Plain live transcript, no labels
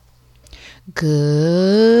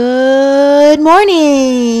Good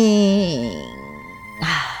morning.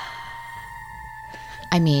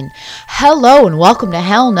 Hello and welcome to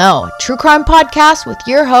Hell No, a true crime podcast with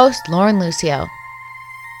your host, Lauren Lucio.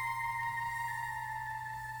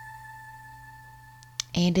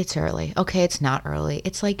 And it's early. Okay, it's not early.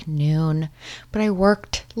 It's like noon. But I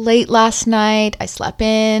worked late last night. I slept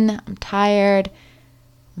in. I'm tired.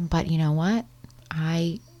 But you know what?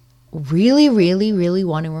 I really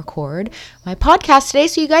want to record my podcast today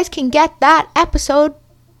so you guys can get that episode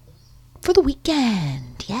for the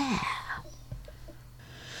weekend. Yeah.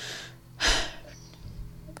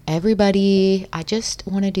 Everybody, I just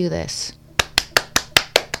want to do this.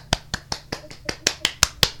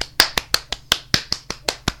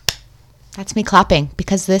 That's me clapping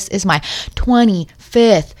because this is my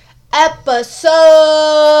 25th episode,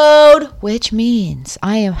 which means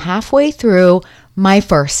I am halfway through my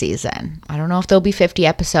first season. I don't know if there'll be 50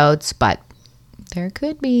 episodes, but there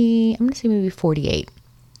could be. I'm going to say maybe 48.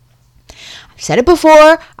 I've said it before.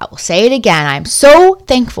 I will say it again. I'm so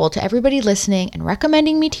thankful to everybody listening and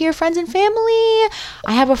recommending me to your friends and family.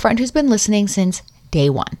 I have a friend who's been listening since day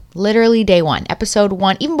one, literally day one, episode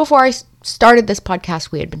one. Even before I started this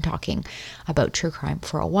podcast, we had been talking about true crime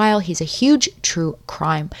for a while. He's a huge true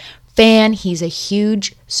crime fan. He's a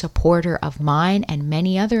huge supporter of mine and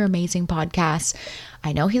many other amazing podcasts.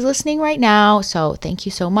 I know he's listening right now, so thank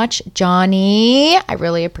you so much, Johnny. I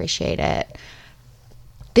really appreciate it.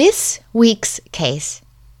 This week's case,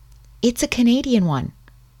 it's a Canadian one.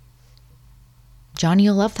 Johnny,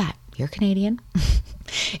 you'll love that. You're Canadian.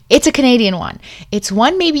 It's a Canadian one. It's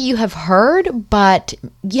one maybe you have heard, but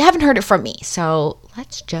you haven't heard it from me. So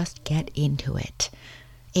let's just get into it.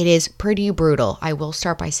 It is pretty brutal. I will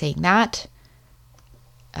start by saying that.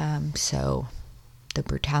 So the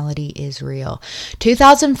brutality is real.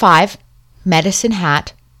 2005, Medicine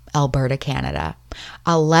Hat, Alberta, Canada.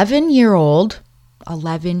 11-year-old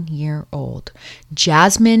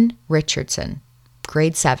Jasmine Richardson,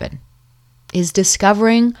 grade 7, is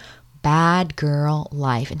discovering bad girl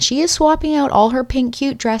life. And she is swapping out all her pink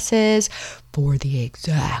cute dresses for the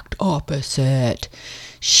exact opposite.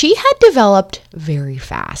 She had developed very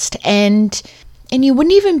fast. And you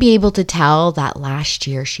wouldn't even be able to tell that last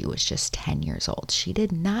year she was just 10 years old. She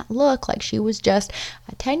did not look like she was just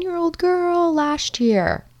a 10-year-old girl last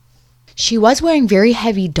year. She was wearing very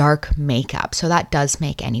heavy dark makeup, so that does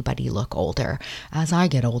make anybody look older. As I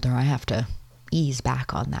get older, I have to ease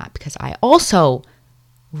back on that because I also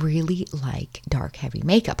really like dark, heavy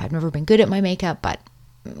makeup. I've never been good at my makeup, but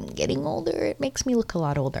getting older, it makes me look a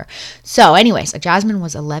lot older. So anyways, Jasmine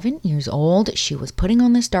was 11 years old. She was putting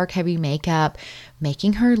on this dark, heavy makeup,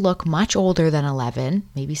 making her look much older than 11,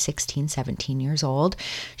 maybe 16, 17 years old.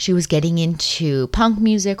 She was getting into punk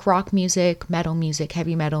music, rock music, metal music,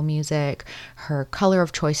 heavy metal music. Her color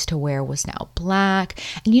of choice to wear was now black.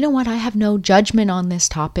 And you know what? I have no judgment on this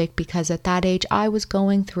topic because at that age, I was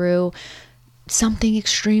going through something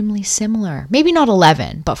extremely similar. Maybe not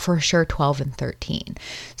 11, but for sure 12 and 13.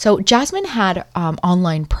 So Jasmine had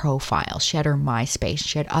online profiles. She had her MySpace.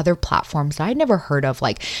 She had other platforms that I'd never heard of,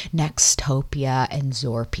 like Nextopia and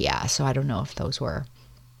Zorpia. So I don't know if those were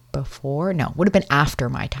before. No, would have been after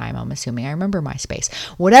my time, I'm assuming. I remember MySpace.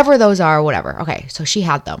 Whatever those are, whatever. Okay, so she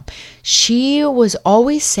had them. She was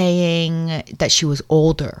always saying that she was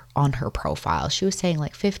older on her profile. She was saying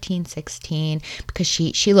like 15, 16 because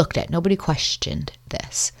she looked it. Nobody questioned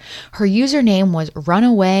this. Her username was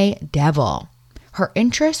Runaway Devil. Her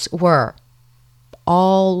interests were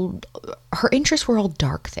all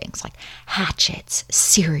dark things like hatchets,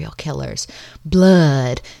 serial killers,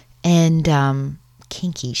 blood, and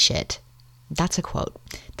kinky shit. That's a quote.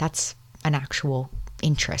 That's an actual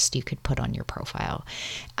interest you could put on your profile.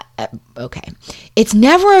 Okay. It's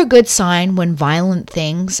never a good sign when violent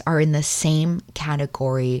things are in the same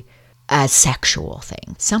category as sexual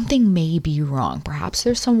things. Something may be wrong. Perhaps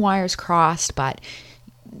there's some wires crossed, but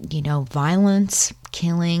violence,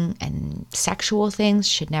 killing, and sexual things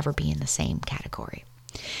should never be in the same category.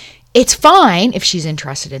 It's fine if she's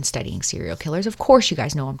interested in studying serial killers. Of course, you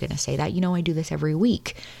guys know I'm going to say that. I do this every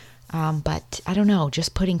week. But I don't know,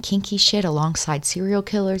 just putting kinky shit alongside serial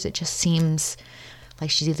killers, it just seems like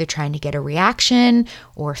she's either trying to get a reaction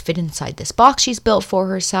or fit inside this box she's built for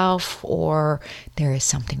herself, or there is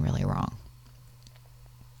something really wrong.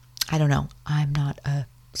 I don't know. I'm not a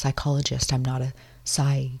psychologist. I'm not a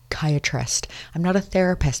psychiatrist. I'm not a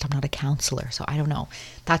therapist. I'm not a counselor. So I don't know.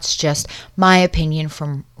 That's just my opinion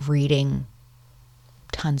from reading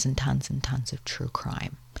tons and tons and tons of true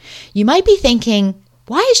crime. You might be thinking,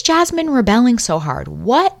 why is Jasmine rebelling so hard?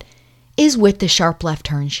 What is with the sharp left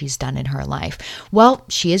turn she's done in her life. Well,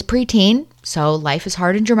 she is preteen, so life is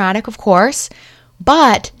hard and dramatic, of course,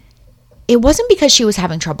 but it wasn't because she was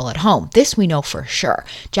having trouble at home. This we know for sure.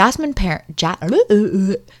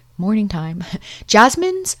 Morning time.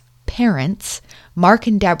 Jasmine's parents, Mark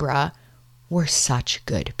and Deborah, were such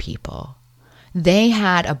good people. They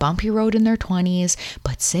had a bumpy road in their 20s,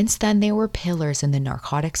 but since then they were pillars in the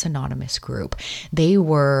Narcotics Anonymous group. They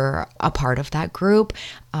were a part of that group.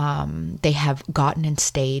 They have gotten and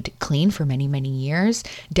stayed clean for many, many years.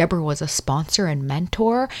 Deborah was a sponsor and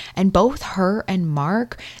mentor, and both her and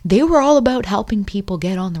Mark, they were all about helping people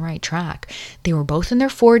get on the right track. They were both in their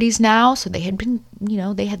 40s now, so they had been,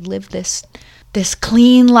 they had lived this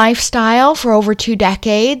clean lifestyle for over 2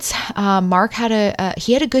 decades. Mark had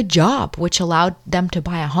a good job, which allowed them to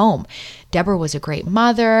buy a home. Deborah was a great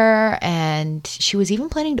mother, and she was even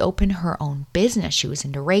planning to open her own business. She was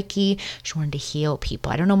into Reiki. She wanted to heal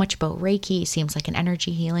people. I don't know much about Reiki. It seems like an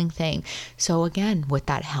energy healing thing. So again, with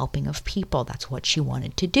that helping of people, that's what she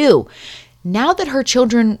wanted to do. Now that her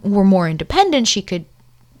children were more independent, she could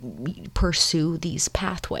pursue these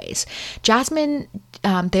pathways. Jasmine,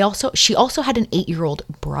 she also had an 8-year-old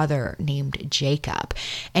brother named Jacob,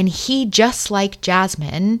 and he, just like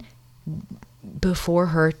Jasmine, before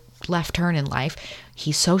her left turn in life,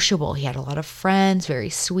 he's sociable. He had a lot of friends,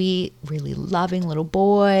 very sweet, really loving little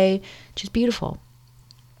boy, just beautiful.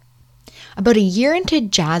 About a year into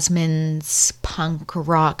Jasmine's punk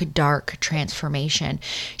rock dark transformation,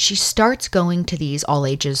 she starts going to these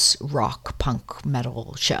all-ages rock punk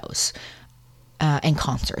metal shows and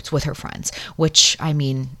concerts with her friends, which, I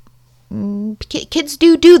mean, kids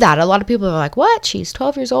do that. A lot of people are like, what? She's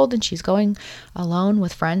 12 years old and she's going alone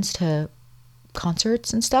with friends to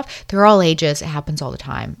concerts and stuff. They're all ages. It happens all the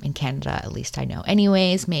time in Canada, at least I know.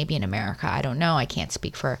 Anyways, maybe in America, I don't know. I can't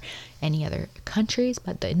speak for any other countries,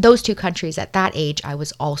 but in those 2 countries at that age, I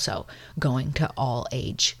was also going to all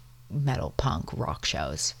age metal punk rock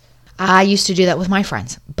shows. I used to do that with my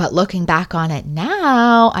friends, but looking back on it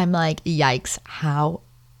now, I'm like, yikes, how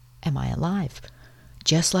am I alive?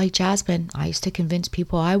 Just like Jasmine, I used to convince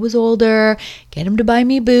people I was older, get them to buy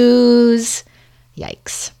me booze.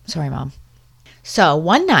 Yikes. Sorry, Mom. So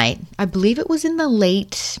one night, I believe it was in the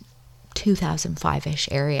late 2005-ish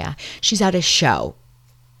area, she's at a show.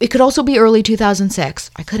 It could also be early 2006.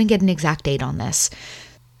 I couldn't get an exact date on this.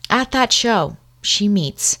 At that show, she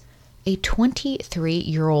meets a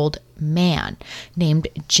 23-year-old man named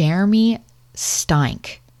Jeremy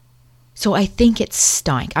Steink. So I think it's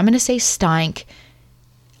Steink. I'm going to say Steink.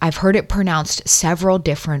 I've heard it pronounced several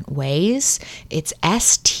different ways. It's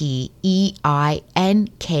Steinke,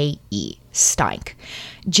 Steink.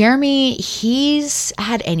 Jeremy, he's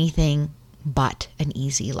had anything but an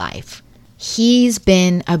easy life. He's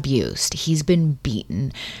been abused. He's been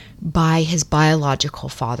beaten by his biological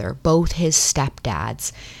father, both his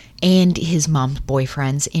stepdads and his mom's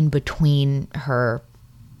boyfriends in between her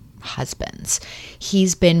husbands.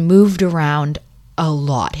 He's been moved around a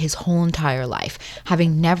lot his whole entire life,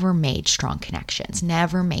 having never made strong connections,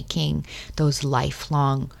 never making those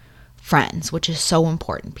lifelong friends, which is so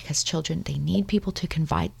important because children, they need people to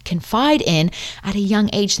confide in at a young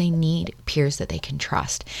age. They need peers that they can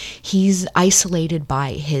trust. He's isolated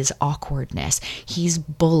by his awkwardness. He's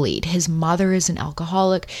bullied. His mother is an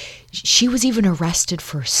alcoholic. She was even arrested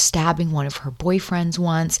for stabbing one of her boyfriends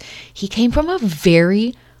once. He came from a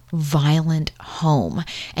very violent home,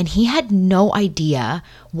 and he had no idea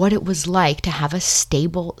what it was like to have a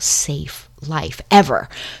stable, safe life ever.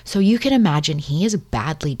 So you can imagine he is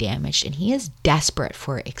badly damaged and he is desperate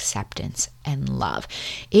for acceptance and love.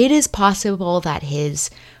 It is possible that his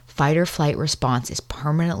fight or flight response is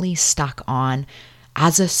permanently stuck on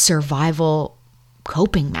as a survival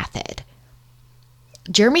coping method.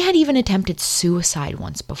 Jeremy had even attempted suicide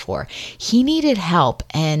once before. He needed help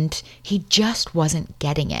and he just wasn't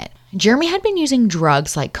getting it. Jeremy had been using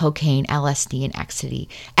drugs like cocaine, LSD, and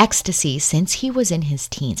ecstasy since he was in his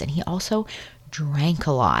teens, and he also drank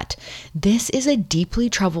a lot. This is a deeply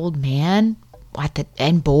troubled man,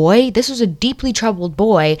 this was a deeply troubled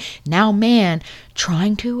boy, now man,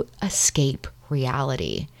 trying to escape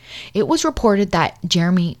reality. It was reported that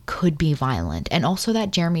Jeremy could be violent, and also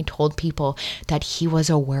that Jeremy told people that he was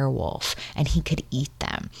a werewolf and he could eat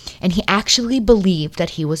them. And he actually believed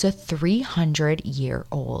that he was a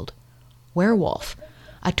 300-year-old werewolf.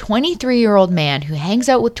 A 23-year-old man who hangs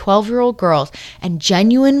out with 12-year-old girls and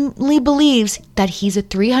genuinely believes that he's a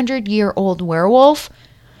 300-year-old werewolf.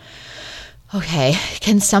 Okay,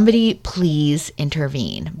 can somebody please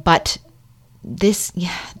intervene? But this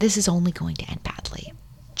is only going to end badly.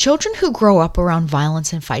 Children who grow up around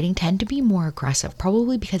violence and fighting tend to be more aggressive,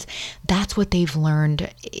 probably because that's what they've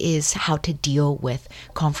learned is how to deal with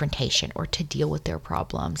confrontation or to deal with their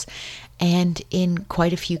problems. And in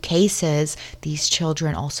quite a few cases, these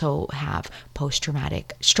children also have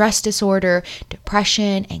post-traumatic stress disorder,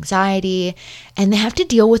 depression, anxiety, and they have to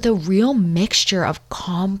deal with a real mixture of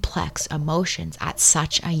complex emotions at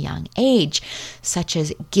such a young age, such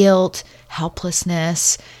as guilt,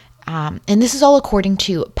 helplessness, and this is all according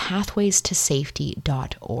to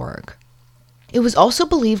pathwaystosafety.org. It was also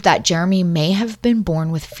believed that Jeremy may have been born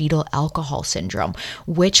with fetal alcohol syndrome,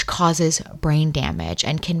 which causes brain damage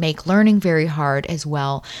and can make learning very hard as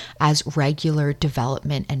well as regular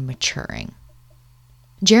development and maturing.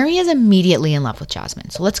 Jeremy is immediately in love with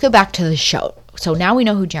Jasmine. So let's go back to the show. So now we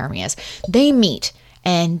know who Jeremy is. They meet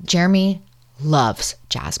and Jeremy loves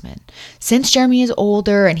Jasmine. Since Jeremy is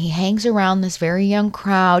older and he hangs around this very young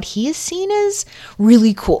crowd, he is seen as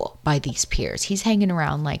really cool by these peers. He's hanging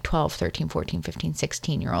around like 12, 13, 14, 15,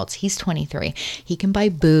 16-year-olds. He's 23. He can buy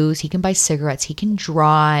booze. He can buy cigarettes. He can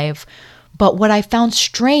drive. But what I found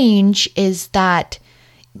strange is that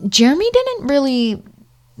Jeremy didn't really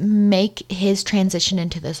make his transition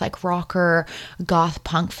into this like rocker goth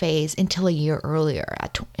punk phase until a year earlier,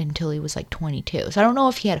 until he was like 22. So I don't know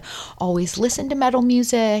if he had always listened to metal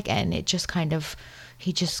music and it just kind of,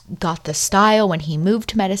 he just got the style when he moved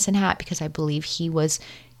to Medicine Hat, because I believe he was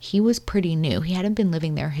pretty new. He hadn't been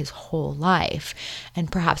living there his whole life.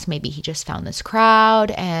 And perhaps maybe he just found this crowd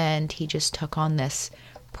and he just took on this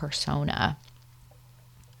persona.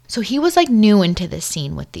 So he was like new into the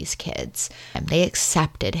scene with these kids, and they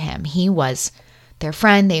accepted him. He was their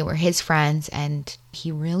friend, they were his friends, and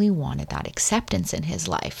he really wanted that acceptance in his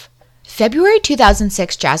life. February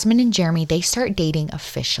 2006, Jasmine and Jeremy, they start dating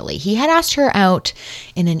officially. He had asked her out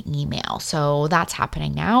in an email, so that's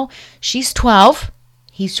happening now. She's 12,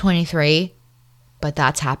 he's 23, but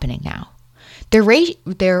that's happening now. Their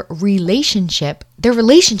relationship,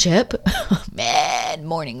 man,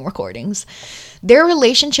 morning recordings. Their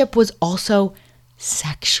relationship was also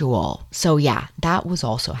sexual. So yeah, that was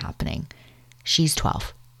also happening. She's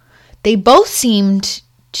 12. They both seemed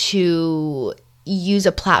to use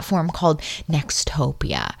a platform called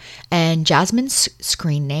Nextopia. And Jasmine's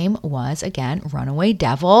screen name was, again, Runaway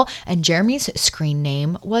Devil. And Jeremy's screen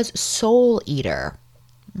name was Soul Eater.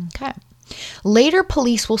 Okay. Later,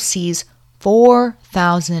 police will seize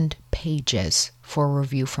 4,000 pages for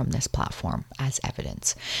review from this platform as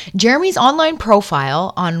evidence. Jeremy's online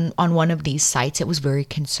profile on one of these sites, it was very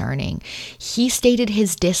concerning. He stated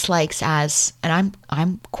his dislikes as, and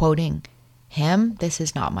I'm quoting him, this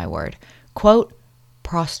is not my word, quote,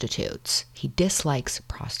 prostitutes. He dislikes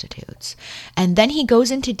prostitutes. And then he goes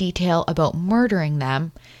into detail about murdering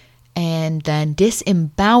them and then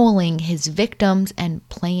disemboweling his victims and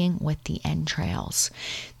playing with the entrails.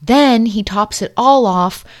 Then he tops it all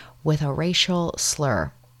off with a racial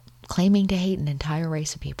slur, claiming to hate an entire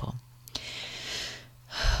race of people.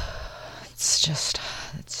 It's just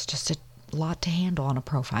a lot to handle on a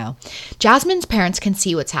profile. Jasmine's parents can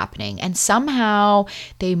see what's happening, and somehow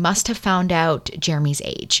they must have found out Jeremy's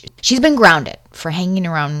age. She's been grounded for hanging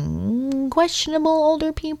around questionable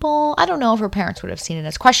older people. I don't know if her parents would have seen it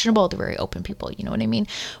as questionable. They're very open people, you know what I mean?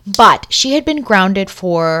 But she had been grounded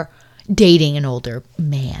for dating an older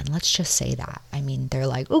man. Let's just say that. I mean, they're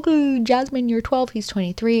like, okay, Jasmine, you're 12, he's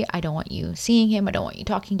 23. I don't want you seeing him. I don't want you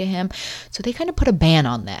talking to him. So they kind of put a ban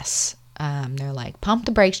on this. They're like, pump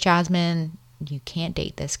the brakes, Jasmine. You can't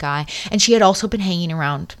date this guy. And she had also been hanging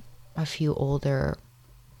around a few older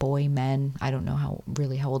boy men. I don't know how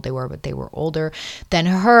old they were, but they were older than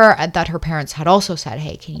her, that her parents had also said,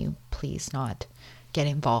 hey, can you please not get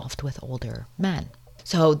involved with older men?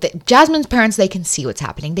 So Jasmine's parents, they can see what's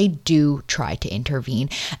happening. They do try to intervene.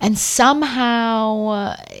 And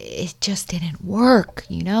somehow it just didn't work.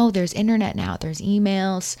 You know, there's internet now. There's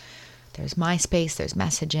emails. There's MySpace. There's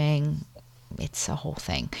messaging. It's a whole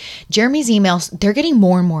thing. Jeremy's emails, they're getting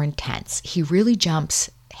more and more intense. He really jumps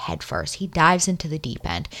headfirst. He dives into the deep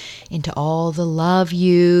end, into all the love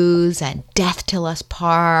yous and death till us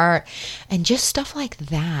part and just stuff like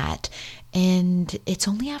that. And it's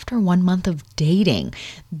only after 1 month of dating.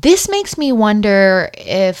 This makes me wonder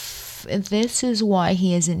if this is why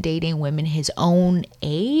he isn't dating women his own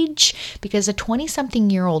age. Because a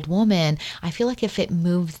 20-something-year-old woman, I feel like if it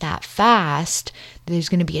moves that fast, there's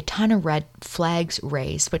going to be a ton of red flags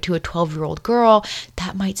raised. But to a 12-year-old girl,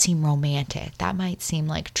 that might seem romantic. That might seem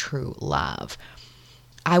like true love.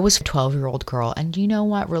 I was a 12-year-old girl, and you know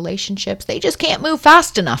what? Relationships, they just can't move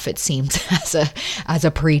fast enough, it seems, as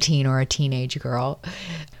a preteen or a teenage girl.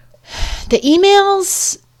 The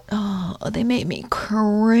emails they made me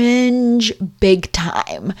cringe big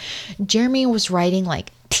time. Jeremy was writing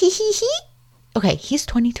like, tee-hee-hee. Okay, he's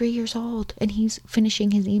 23 years old and he's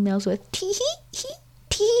finishing his emails with tee-hee-hee,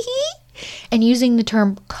 tee-hee-hee, and using the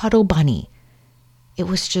term cuddle bunny. It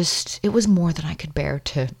was more than I could bear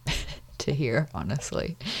to hear,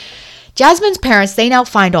 honestly. Jasmine's parents, they now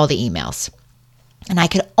find all the emails. And I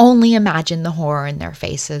could only imagine the horror in their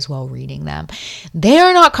faces while reading them. They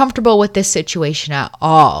are not comfortable with this situation at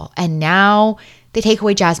all. And now they take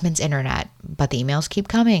away Jasmine's internet. But the emails keep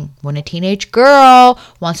coming. When a teenage girl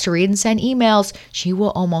wants to read and send emails, she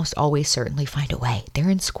will almost always certainly find a way.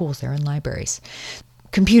 They're in schools. They're in libraries.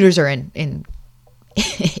 Computers are in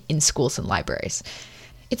in schools and libraries.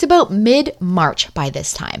 It's about mid-March by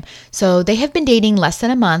this time. So they have been dating less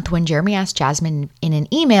than a month when Jeremy asked Jasmine in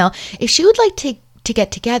an email if she would like to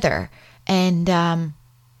get together and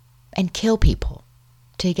kill people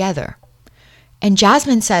together. And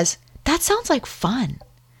Jasmine says, that sounds like fun.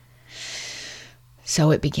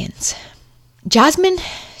 So it begins. Jasmine,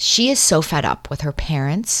 she is so fed up with her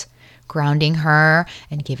parents grounding her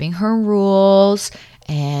and giving her rules,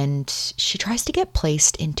 and she tries to get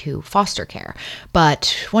placed into foster care.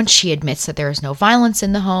 But once she admits that there is no violence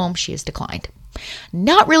in the home, she is declined.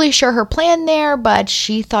 Not really sure her plan there, but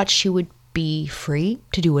she thought she would be free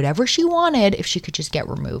to do whatever she wanted if she could just get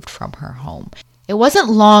removed from her home. It wasn't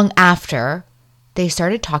long after they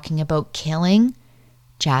started talking about killing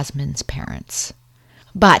Jasmine's parents.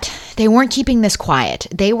 But they weren't keeping this quiet.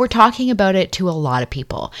 They were talking about it to a lot of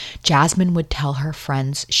people. Jasmine would tell her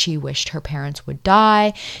friends she wished her parents would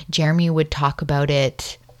die. Jeremy would talk about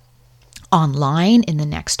it online in the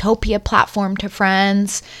Nextopia platform to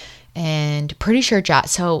friends. And pretty sure,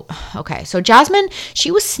 so Jasmine,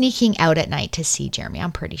 she was sneaking out at night to see Jeremy.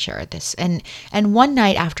 I'm pretty sure of this. And one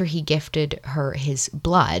night after he gifted her his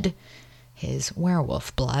blood, his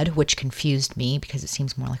werewolf blood, which confused me because it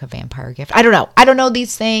seems more like a vampire gift. I don't know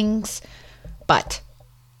these things, but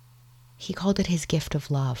he called it his gift of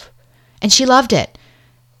love. And she loved it.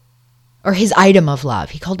 Or his item of love.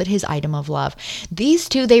 He called it his item of love. These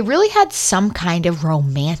two, they really had some kind of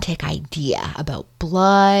romantic idea about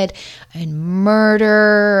blood and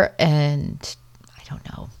murder, and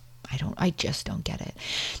I just don't get it.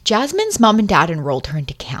 Jasmine's mom and dad enrolled her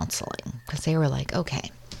into counseling because they were like, okay,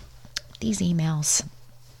 these emails,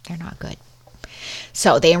 they're not good.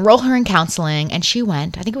 So they enroll her in counseling, and she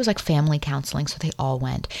went. I think it was like family counseling, so they all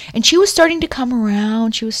went. And she was starting to come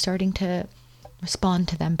around. She was starting to respond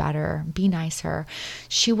to them better, be nicer.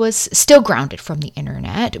 She was still grounded from the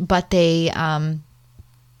internet, but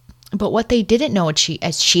what they didn't know,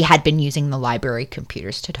 as she had been using the library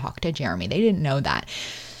computers to talk to Jeremy, they didn't know that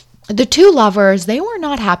the two lovers, they were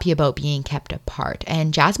not happy about being kept apart.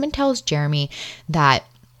 And Jasmine tells Jeremy that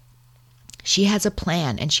she has a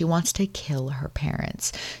plan and she wants to kill her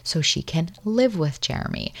parents so she can live with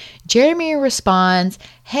Jeremy. Jeremy responds,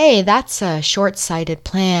 hey, that's a short-sighted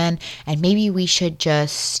plan, and maybe we should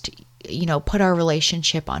just, put our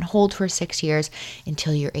relationship on hold for 6 years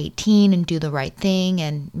until you're 18 and do the right thing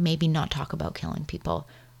and maybe not talk about killing people.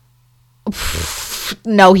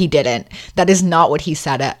 No, he didn't. That is not what he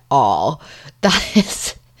said at all.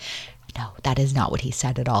 No, that is not what he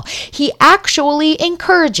said at all. He actually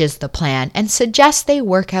encourages the plan and suggests they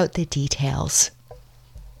work out the details.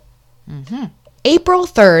 April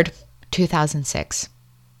 3rd, 2006.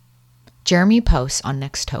 Jeremy posts on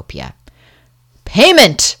Nextopia.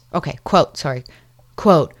 Payment! Okay,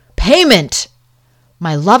 quote, payment!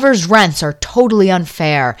 My lover's rents are totally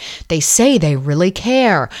unfair. They say they really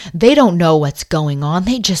care. They don't know what's going on.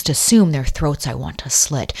 They just assume their throats I want to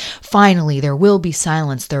slit. Finally, there will be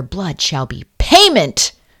silence. Their blood shall be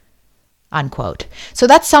payment. Unquote. So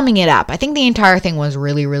that's summing it up. I think the entire thing was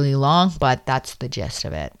really, really long, but that's the gist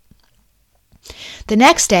of it. The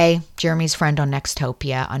next day, Jeremy's friend on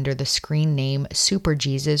Nextopia under the screen name Super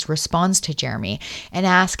Jesus responds to Jeremy and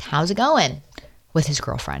asks, how's it going? With his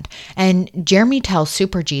girlfriend. And Jeremy tells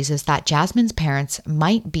Super Jesus that Jasmine's parents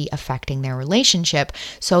might be affecting their relationship,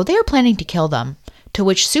 so they are planning to kill them. To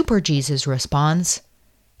which Super Jesus responds,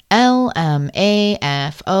 LMAFO,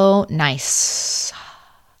 nice.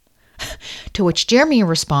 To which Jeremy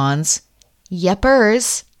responds,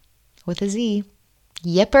 yippers, with a Z,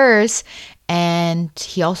 yippers. And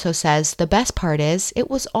he also says, the best part is, it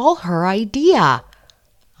was all her idea.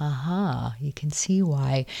 You can see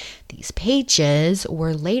why these pages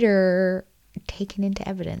were later taken into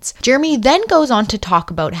evidence. Jeremy then goes on to talk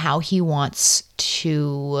about how he wants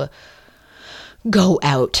to go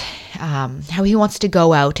out,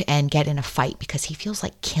 and get in a fight because he feels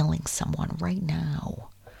like killing someone right now,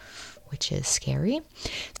 which is scary.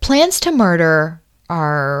 Plans to murder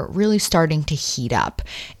are really starting to heat up,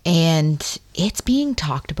 and it's being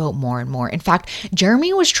talked about more and more. In fact,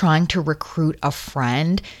 Jeremy was trying to recruit a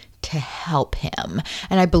friend to help him,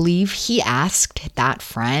 and I believe he asked that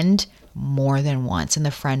friend more than once, and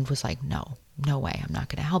the friend was like, no way, I'm not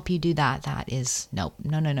going to help you do that. That is no.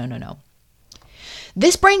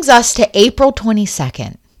 This brings us to April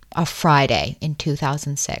 22nd, a Friday in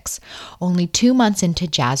 2006, only 2 months into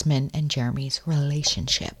Jasmine and Jeremy's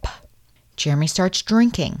relationship. Jeremy starts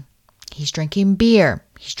drinking. He's drinking beer.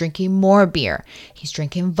 He's drinking more beer. He's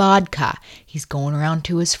drinking vodka. He's going around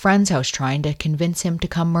to his friend's house trying to convince him to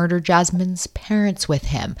come murder Jasmine's parents with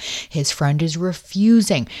him. His friend is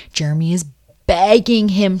refusing. Jeremy is begging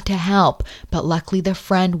him to help, but luckily the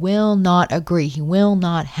friend will not agree. He will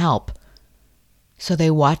not help. So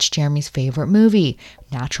they watch Jeremy's favorite movie,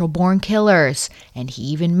 Natural Born Killers, and he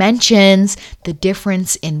even mentions the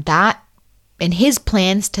difference in his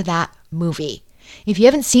plans to that movie. If you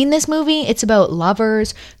haven't seen this movie, it's about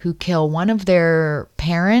lovers who kill one of their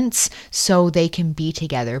parents so they can be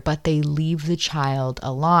together, but they leave the child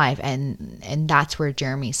alive, and that's where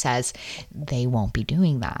Jeremy says they won't be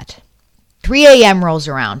doing that. 3 a.m. rolls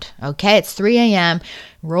around. Okay, it's 3 a.m.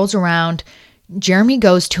 rolls around. Jeremy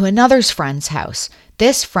goes to another friend's house.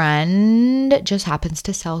 This friend just happens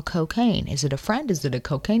to sell cocaine. Is it a friend? Is it a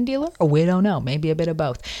cocaine dealer? Oh, we don't know. Maybe a bit of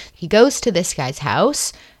both. He goes to this guy's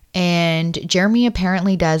house, and Jeremy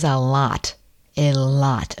apparently does a lot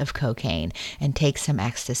of cocaine and takes some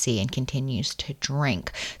ecstasy and continues to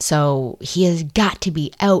drink. So he has got to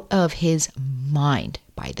be out of his mind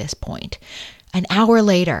by this point. An hour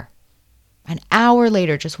later,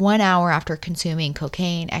 just 1 hour after consuming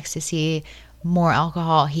cocaine, ecstasy, more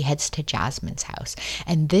alcohol, he heads to Jasmine's house.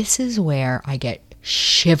 And this is where I get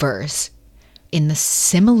shivers in the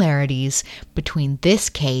similarities between this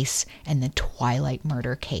case and the Twilight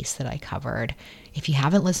murder case that I covered. If you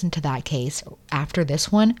haven't listened to that case after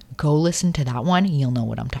this one, go listen to that one. You'll know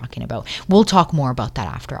what I'm talking about. We'll talk more about that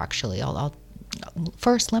after, actually.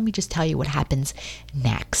 First, let me just tell you what happens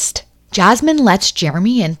next. Jasmine lets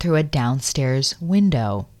Jeremy in through a downstairs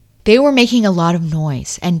window. They were making a lot of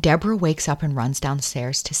noise, and Deborah wakes up and runs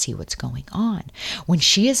downstairs to see what's going on, when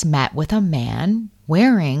she is met with a man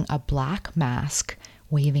wearing a black mask,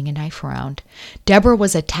 waving a knife around. Deborah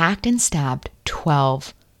was attacked and stabbed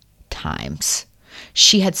 12 times.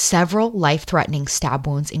 She had several life-threatening stab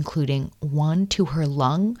wounds, including one to her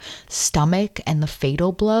lung, stomach, and the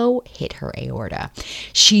fatal blow hit her aorta.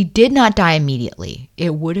 She did not die immediately.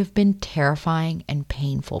 It would have been terrifying and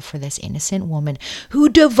painful for this innocent woman who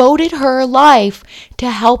devoted her life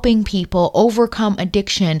to helping people overcome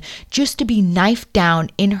addiction, just to be knifed down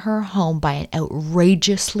in her home by an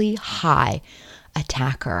outrageously high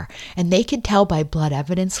attacker. And they could tell by blood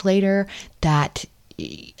evidence later that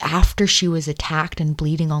after she was attacked and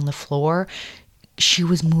bleeding on the floor, she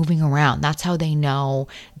was moving around. That's how they know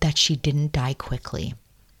that she didn't die quickly.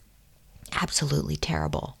 Absolutely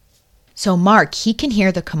terrible. So Mark, he can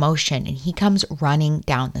hear the commotion, and he comes running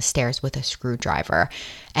down the stairs with a screwdriver.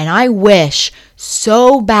 And I wish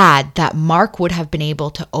so bad that Mark would have been able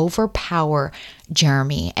to overpower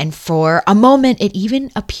Jeremy. And for a moment, it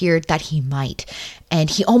even appeared that he might. And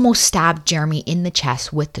he almost stabbed Jeremy in the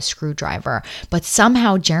chest with the screwdriver. But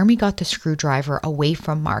somehow Jeremy got the screwdriver away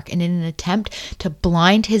from Mark. And in an attempt to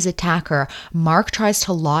blind his attacker, Mark tries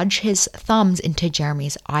to lodge his thumbs into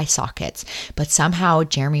Jeremy's eye sockets. But somehow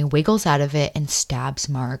Jeremy wiggles out of it and stabs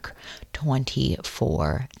Mark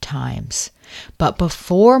 24 times. But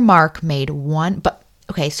before Mark made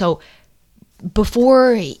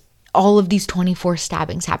before all of these 24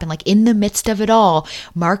 stabbings happened, like in the midst of it all,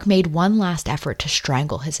 Mark made one last effort to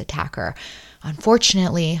strangle his attacker.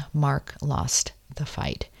 Unfortunately, Mark lost the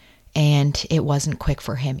fight, and it wasn't quick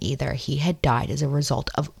for him either. He had died as a result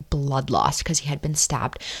of blood loss because he had been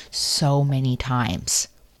stabbed so many times.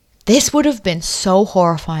 This would have been so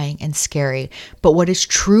horrifying and scary, but what is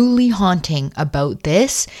truly haunting about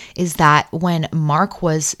this is that when Mark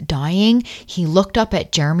was dying, he looked up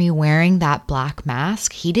at Jeremy wearing that black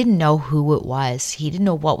mask. He didn't know who it was. He didn't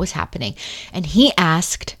know what was happening. And he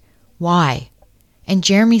asked, why? And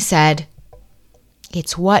Jeremy said,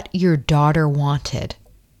 it's what your daughter wanted.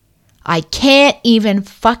 I can't even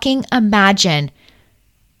fucking imagine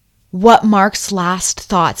what Mark's last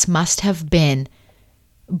thoughts must have been.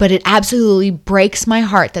 But it absolutely breaks my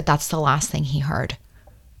heart that that's the last thing he heard.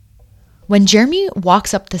 When Jeremy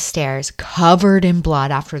walks up the stairs covered in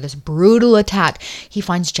blood after this brutal attack, he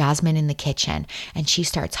finds Jasmine in the kitchen and she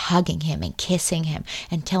starts hugging him and kissing him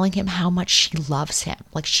and telling him how much she loves him.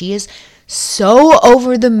 Like, she is so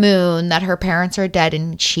over the moon that her parents are dead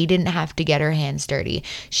and she didn't have to get her hands dirty.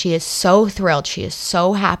 She is so thrilled. She is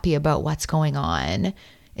so happy about what's going on.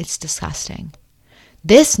 It's disgusting.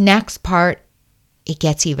 This next part, it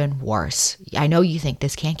gets even worse. I know you think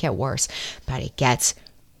this can't get worse, but it gets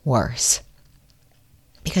worse.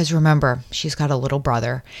 Because remember, she's got a little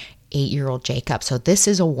brother, 8-year-old Jacob. So this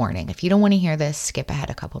is a warning. If you don't want to hear this, skip ahead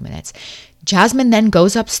a couple minutes. Jasmine then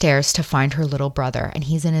goes upstairs to find her little brother, and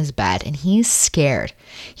he's in his bed and he's scared.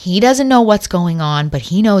 He doesn't know what's going on, but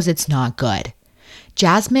he knows it's not good.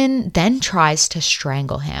 Jasmine then tries to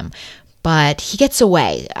strangle him, but he gets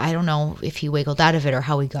away. I don't know if he wiggled out of it or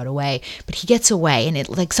how he got away, but he gets away. And it,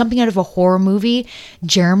 like something out of a horror movie,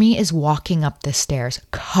 Jeremy is walking up the stairs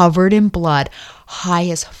covered in blood, high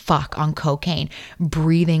as fuck on cocaine,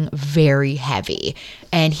 breathing very heavy.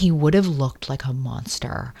 And he would have looked like a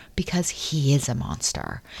monster because he is a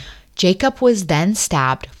monster. Jacob was then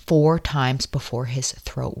stabbed 4 times before his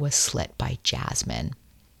throat was slit by Jasmine.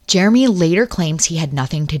 Jeremy later claims he had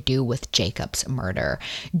nothing to do with Jacob's murder.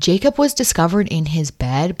 Jacob was discovered in his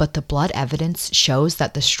bed, but the blood evidence shows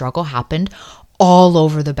that the struggle happened all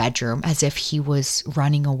over the bedroom, as if he was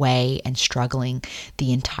running away and struggling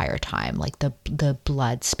the entire time. Like the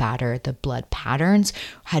blood spatter, the blood patterns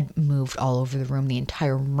had moved all over the room. The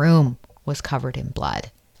entire room was covered in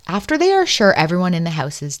blood. After they are sure everyone in the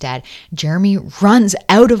house is dead, Jeremy runs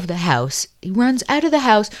out of the house. He runs out of the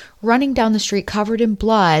house, running down the street covered in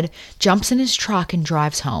blood, jumps in his truck and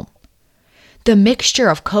drives home. The mixture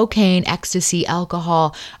of cocaine, ecstasy,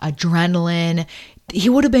 alcohol, adrenaline, he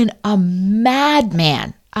would have been a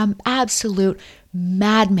madman, an absolute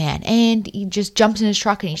madman. And he just jumps in his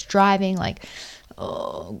truck and he's driving like,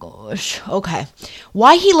 oh gosh, okay.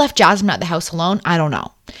 Why he left Jasmine at the house alone, I don't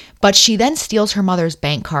know. But she then steals her mother's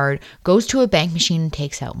bank card, goes to a bank machine and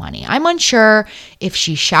takes out money. I'm unsure if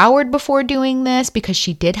she showered before doing this because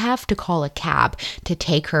she did have to call a cab to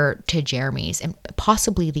take her to Jeremy's and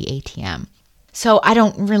possibly the ATM. So I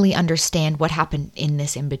don't really understand what happened in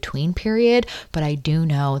this in-between period, but I do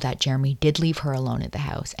know that Jeremy did leave her alone at the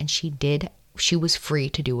house and she was free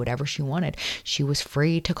to do whatever she wanted. She was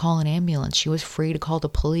free to call an ambulance. She was free to call the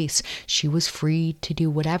police. She was free to do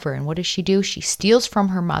whatever. And what does she do? She steals from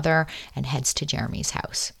her mother and heads to Jeremy's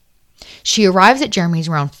house. She arrives at Jeremy's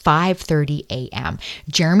around 5:30 a.m.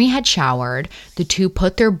 Jeremy had showered. The two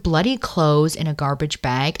put their bloody clothes in a garbage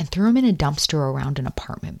bag and threw them in a dumpster around an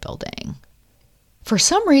apartment building. For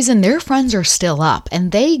some reason, their friends are still up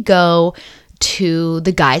and they go to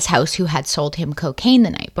the guy's house who had sold him cocaine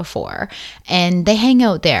the night before, and they hang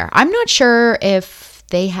out there. I'm not sure if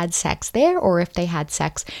they had sex there or if they had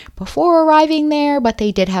sex before arriving there, but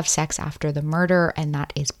they did have sex after the murder, and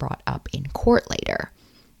that is brought up in court later.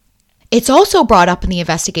 It's also brought up in the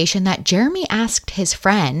investigation that Jeremy asked his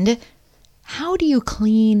friend, "How do you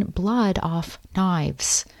clean blood off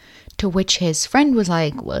knives?" To which his friend was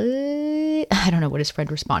like, "What?" I don't know what his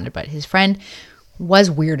friend responded, but his friend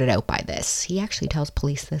was weirded out by this. He actually tells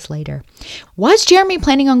police this later. Was Jeremy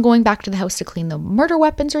planning on going back to the house to clean the murder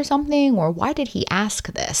weapons or something? Or why did he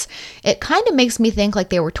ask this? It kind of makes me think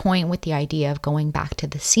like they were toying with the idea of going back to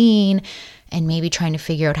the scene and maybe trying to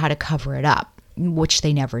figure out how to cover it up, which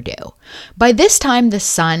they never do. By this time, the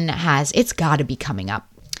sun it's got to be coming up.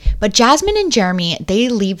 But Jasmine and Jeremy, they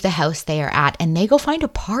leave the house they are at and they go find a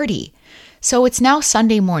party. So it's now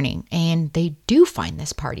Sunday morning and they do find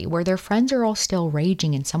this party where their friends are all still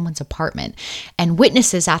raging in someone's apartment. And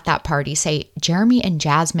witnesses at that party say Jeremy and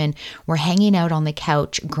Jasmine were hanging out on the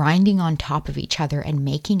couch, grinding on top of each other and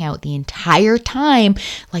making out the entire time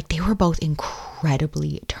like they were both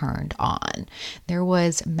incredibly turned on. There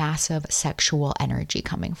was massive sexual energy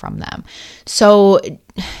coming from them. So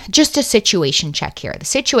just a situation check here. The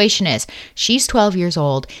situation is she's 12 years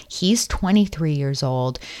old. He's 23 years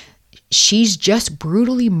old. She's just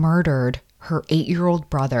brutally murdered her 8-year-old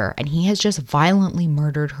brother, and he has just violently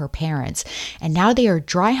murdered her parents. And now they are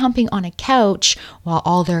dry humping on a couch while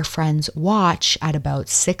all their friends watch at about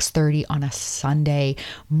 6:30 on a Sunday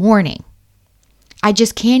morning. I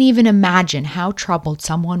just can't even imagine how troubled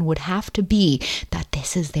someone would have to be that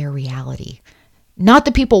this is their reality. Not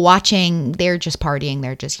the people watching, they're just partying,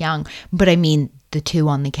 they're just young. But I mean, the two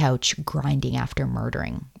on the couch grinding after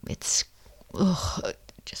murdering. It's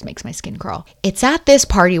just makes my skin crawl. It's at this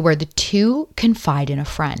party where the two confide in a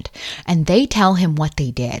friend and they tell him what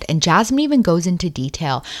they did. And Jasmine even goes into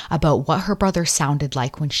detail about what her brother sounded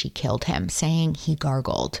like when she killed him, saying he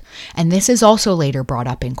gargled. And this is also later brought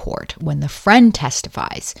up in court when the friend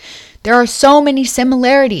testifies. There are so many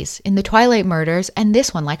similarities in the Twilight murders and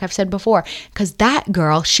this one, like I've said before, because that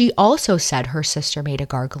girl, she also said her sister made a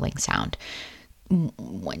gargling sound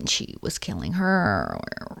when she was killing her.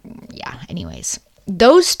 Anyways.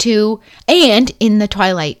 Those two, and in the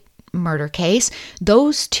Twilight murder case,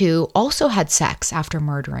 those two also had sex after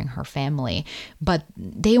murdering her family, but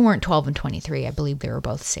they weren't 12 and 23. I believe they were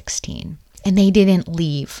both 16. And they didn't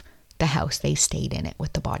leave the house. They stayed in it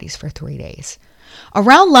with the bodies for 3 days.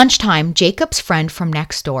 Around lunchtime, Jacob's friend from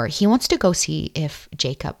next door, he wants to go see if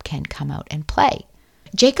Jacob can come out and play.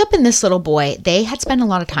 Jacob and this little boy, they had spent a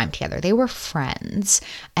lot of time together. They were friends.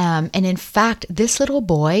 And in fact, this little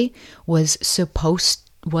boy was supposed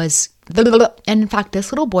to have a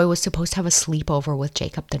sleepover with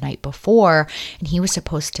Jacob the night before, and he was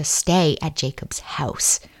supposed to stay at Jacob's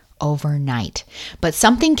house overnight. But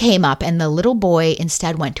something came up and the little boy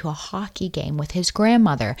instead went to a hockey game with his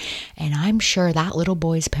grandmother. And I'm sure that little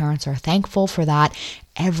boy's parents are thankful for that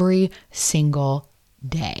every single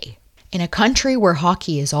day. In a country where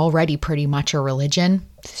hockey is already pretty much a religion,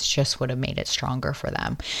 this just would have made it stronger for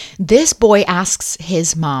them. This boy asks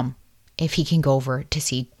his mom if he can go over to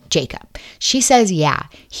see Jacob. She says, yeah.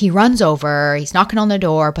 He runs over, he's knocking on the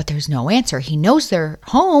door, but there's no answer. He knows they're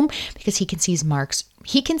home because he can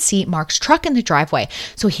see Mark's truck in the driveway.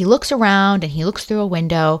 So he looks around and he looks through a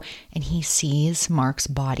window and he sees Mark's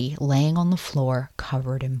body laying on the floor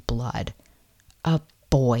covered in blood. A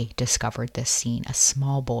boy discovered this scene, a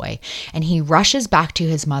small boy, and he rushes back to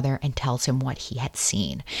his mother and tells him what he had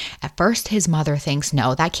seen. At first, his mother thinks,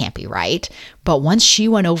 no, that can't be right. But once she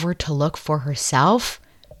went over to look for herself,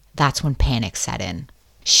 that's when panic set in.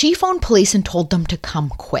 She phoned police and told them to come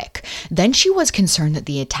quick. Then she was concerned that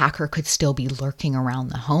the attacker could still be lurking around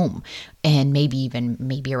the home and maybe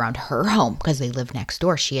around her home because they live next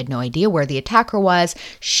door. She had no idea where the attacker was.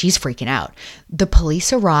 She's freaking out. The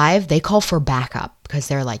police arrive. They call for backup because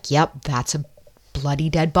they're like, yep, that's a bloody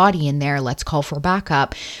dead body in there. Let's call for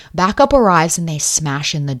backup. Backup arrives and they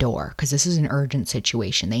smash in the door because this is an urgent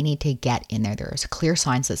situation. They need to get in there. There's clear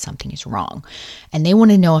signs that something is wrong. And they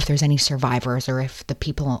want to know if there's any survivors or if the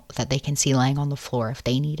people that they can see laying on the floor, if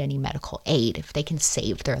they need any medical aid, if they can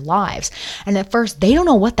save their lives. And at first, they don't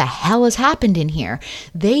know what the hell has happened in here.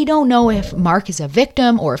 They don't know if Mark is a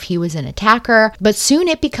victim or if he was an attacker. But soon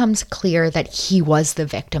it becomes clear that he was the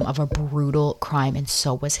victim of a brutal crime, and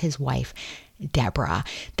so was his wife, Deborah.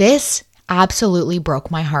 This absolutely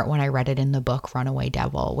broke my heart when I read it in the book Runaway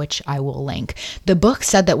Devil, which I will link. The book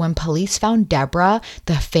said that when police found Deborah,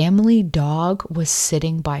 the family dog was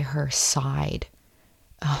sitting by her side.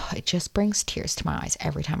 Oh, it just brings tears to my eyes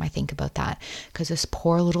every time I think about that, because this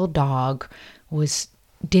poor little dog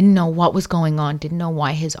didn't know what was going on, didn't know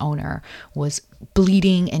why his owner was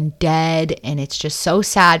bleeding and dead. And it's just so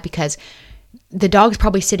sad because the dog's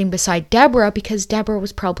probably sitting beside Deborah because Deborah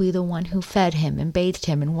was probably the one who fed him and bathed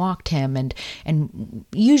him and walked him. And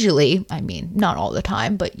usually, I mean, not all the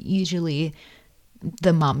time, but usually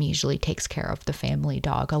the mom usually takes care of the family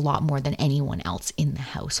dog a lot more than anyone else in the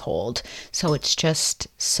household. So it's just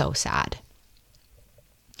so sad.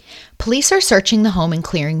 Police are searching the home and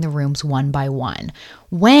clearing the rooms one by one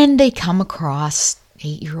when they come across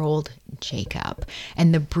 8-year-old Jacob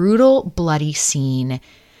and the brutal, bloody scene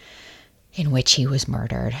in which he was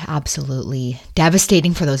murdered. Absolutely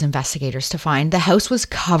devastating for those investigators to find. The house was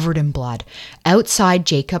covered in blood. Outside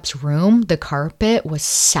Jacob's room, the carpet was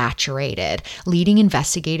saturated, leading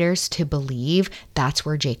investigators to believe that's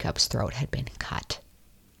where Jacob's throat had been cut.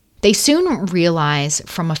 They soon realize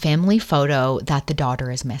from a family photo that the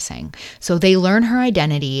daughter is missing. So they learn her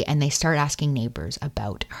identity and they start asking neighbors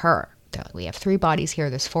about her. We have 3 bodies here.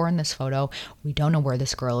 There's 4 in this photo. We don't know where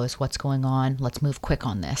this girl is. What's going on? Let's move quick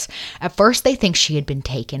on this. At first, they think she had been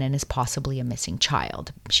taken and is possibly a missing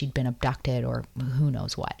child. She'd been abducted or who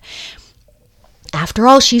knows what. After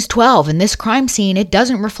all, she's 12, and this crime scene, it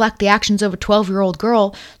doesn't reflect the actions of a 12-year-old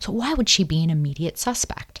girl, so why would she be an immediate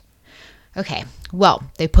suspect? Okay, well,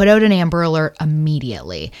 they put out an Amber Alert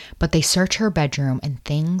immediately, but they search her bedroom and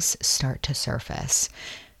things start to surface.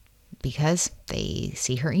 Because they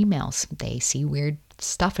see her emails. They see weird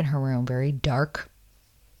stuff in her room, very dark,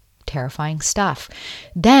 terrifying stuff.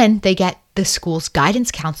 Then they get the school's guidance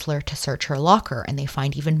counselor to search her locker, and they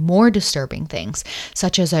find even more disturbing things,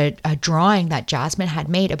 such as a drawing that Jasmine had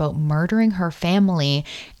made about murdering her family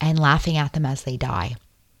and laughing at them as they die.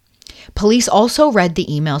 Police also read the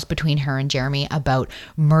emails between her and Jeremy about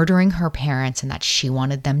murdering her parents and that she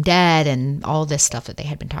wanted them dead and all this stuff that they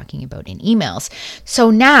had been talking about in emails.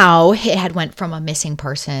 So now it had went from a missing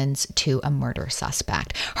persons to a murder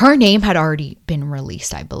suspect. Her name had already been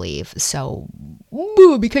released, I believe. So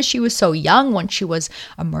because she was so young when she was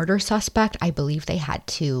a murder suspect, I believe they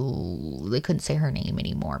couldn't say her name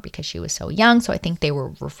anymore because she was so young. So I think they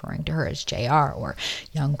were referring to her as JR or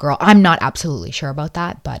young girl. I'm not absolutely sure about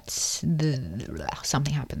that, but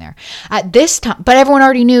something happened there. At this time, but everyone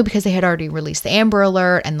already knew because they had already released the Amber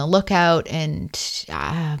Alert and the lookout, and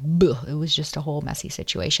it was just a whole messy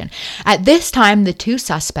situation. At this time, the two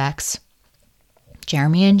suspects,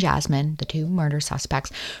 Jeremy and Jasmine, the two murder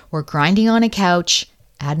suspects, were grinding on a couch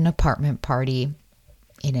at an apartment party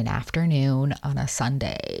in an afternoon on a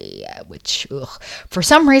Sunday, which, for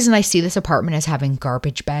some reason, I see this apartment as having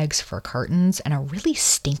garbage bags for curtains and a really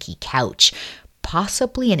stinky couch.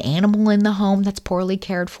 Possibly an animal in the home that's poorly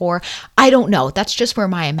cared for. I don't know. That's just where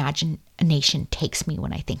my imagination takes me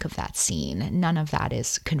when I think of that scene. None of that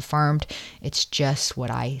is confirmed. It's just what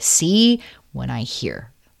I see when I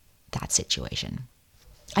hear that situation.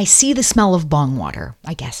 I see the smell of bong water,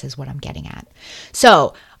 I guess is what I'm getting at.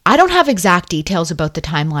 So I don't have exact details about the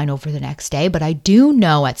timeline over the next day, but I do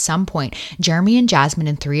know at some point, Jeremy and Jasmine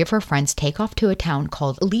and 3 of her friends take off to a town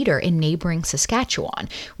called Leader in neighboring Saskatchewan,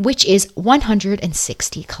 which is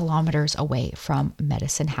 160 kilometers away from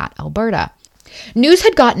Medicine Hat, Alberta. News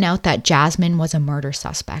had gotten out that Jasmine was a murder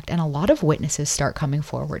suspect, and a lot of witnesses start coming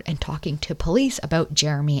forward and talking to police about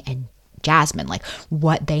Jeremy and Jasmine, like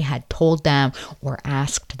what they had told them or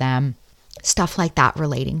asked them. Stuff like that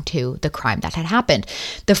relating to the crime that had happened.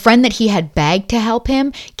 The friend that he had begged to help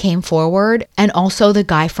him came forward, and also the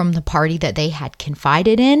guy from the party that they had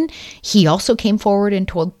confided in, he also came forward and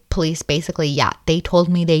told police basically, yeah, they told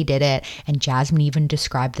me they did it, and Jasmine even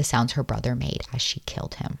described the sounds her brother made as she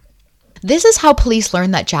killed him. This is how police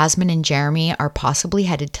learned that Jasmine and Jeremy are possibly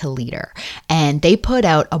headed to Leader, and they put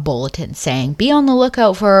out a bulletin saying, be on the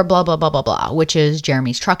lookout for blah, blah, blah, blah, blah, which is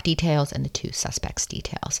Jeremy's truck details and the 2 suspects'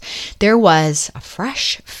 details. There was a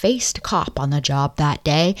fresh-faced cop on the job that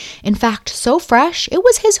day. In fact, so fresh, it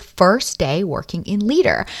was his first day working in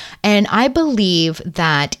Leader, and I believe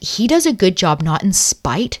that he does a good job, not in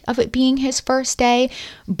spite of it being his first day,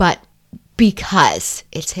 but because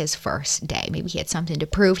it's his first day. Maybe he had something to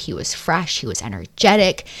prove. He was fresh. He was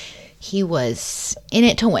energetic. He was in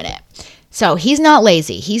it to win it. So he's not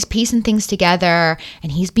lazy. He's piecing things together,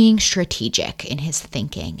 and he's being strategic in his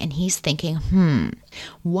thinking. And he's thinking,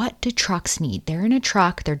 what do trucks need? They're in a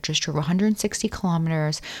truck. They're just over 160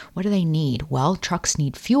 kilometers. What do they need? Well, trucks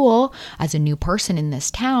need fuel. As a new person in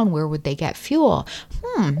this town, where would they get fuel?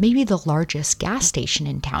 Maybe the largest gas station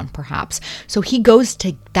in town, perhaps. So he goes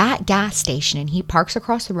to that gas station, and he parks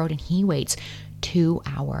across the road, and he waits 2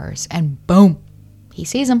 hours. And boom, he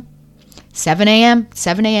sees him. 7 a.m.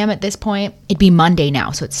 at this point. It'd be Monday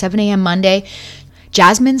now. So it's 7 a.m. Monday.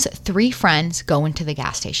 Jasmine's 3 friends go into the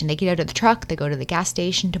gas station. They get out of the truck. They go to the gas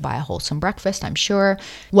station to buy a wholesome breakfast, I'm sure.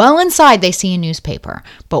 Well, inside, they see a newspaper.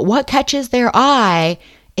 But what catches their eye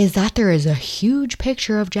is that there is a huge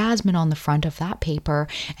picture of Jasmine on the front of that paper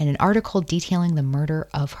and an article detailing the murder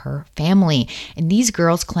of her family. And these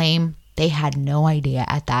girls claim they had no idea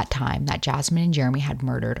at that time that Jasmine and Jeremy had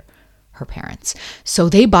murdered her parents. So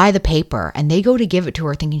they buy the paper and they go to give it to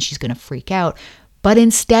her thinking she's going to freak out, but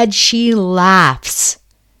instead she laughs.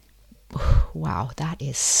 Wow, that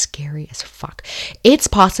is scary as fuck. It's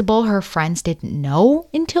possible her friends didn't know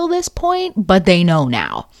until this point, but they know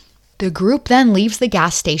now. The group then leaves the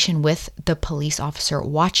gas station with the police officer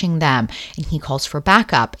watching them, and he calls for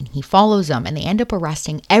backup, and he follows them, and they end up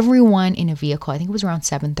arresting everyone in a vehicle. I think it was around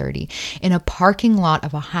 7:30 in a parking lot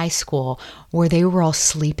of a high school where they were all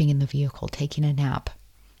sleeping in the vehicle, taking a nap.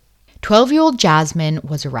 12-year-old Jasmine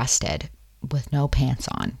was arrested with no pants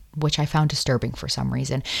on, which I found disturbing for some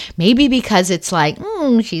reason. Maybe because it's like,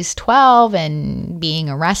 she's 12 and being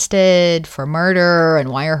arrested for murder, and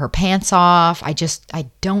why are her pants off? I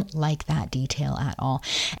don't like that detail at all.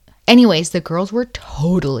 Anyways, the girls were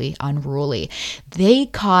totally unruly. They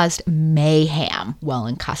caused mayhem while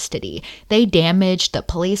in custody. They damaged the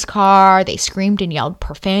police car. They screamed and yelled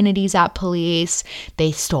profanities at police.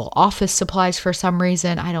 They stole office supplies for some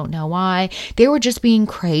reason. I don't know why. They were just being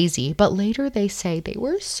crazy. But later they say they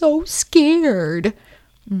were so scared.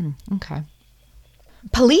 Okay.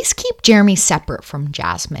 Police keep Jeremy separate from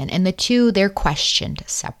Jasmine, and the two, they're questioned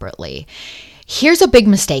separately. Here's a big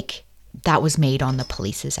mistake that was made on the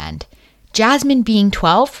police's end. Jasmine, being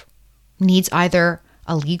 12, needs either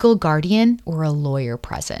a legal guardian or a lawyer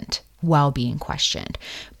present. while being questioned.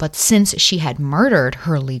 But since she had murdered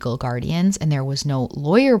her legal guardians and there was no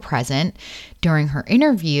lawyer present during her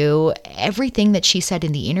interview, everything that she said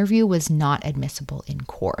in the interview was not admissible in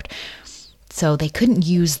court. So they couldn't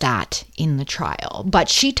use that in the trial. But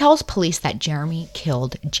she tells police that Jeremy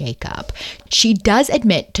killed Jacob. She does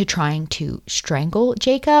admit to trying to strangle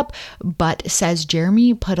Jacob, but says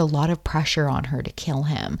Jeremy put a lot of pressure on her to kill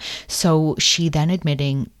him. So she then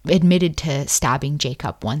admitted to stabbing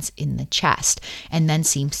Jacob once in the chest, and then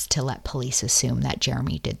seems to let police assume that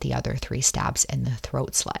Jeremy did the other 3 stabs and the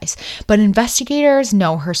throat slice. But investigators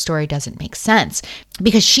know her story doesn't make sense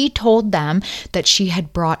because she told them that she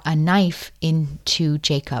had brought a knife into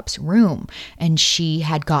Jacob's room and she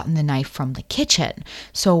had gotten the knife from the kitchen.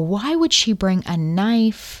 So why would she bring a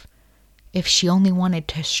knife if she only wanted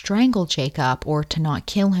to strangle Jacob or to not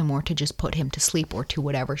kill him or to just put him to sleep or to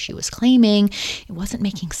whatever she was claiming? It wasn't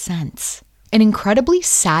making sense. An incredibly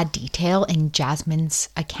sad detail in Jasmine's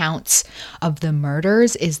accounts of the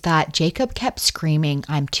murders is that Jacob kept screaming,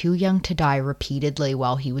 "I'm too young to die," repeatedly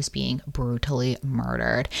while he was being brutally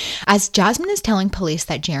murdered. As Jasmine is telling police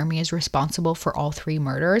that Jeremy is responsible for all 3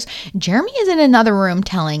 murders, Jeremy is in another room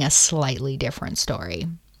telling a slightly different story.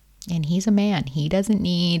 And he's a man. He doesn't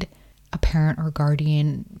need a parent or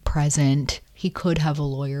guardian present. He could have a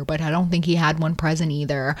lawyer, but I don't think he had one present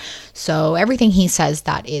either. So everything he says,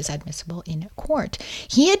 that is admissible in court.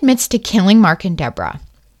 He admits to killing Mark and Deborah,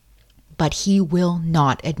 but he will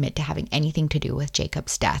not admit to having anything to do with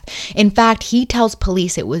Jacob's death. In fact, he tells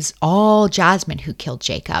police it was all Jasmine who killed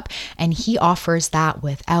Jacob, and he offers that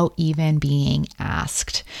without even being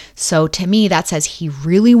asked. So to me, that says he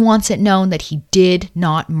really wants it known that he did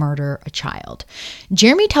not murder a child.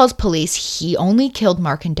 Jeremy tells police he only killed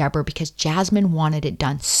Mark and Deborah because Jasmine wanted it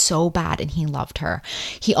done so bad and he loved her.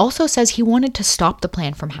 He also says he wanted to stop the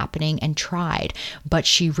plan from happening and tried, but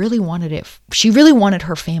she really wanted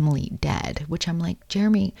her family dead, which I'm like,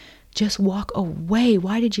 Jeremy, just walk away.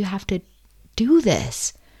 Why did you have to do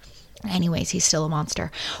this? Anyways, he's still a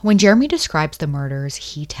monster. When Jeremy describes the murders,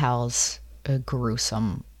 he tells a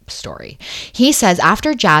gruesome story. He says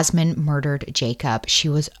after Jasmine murdered Jacob, she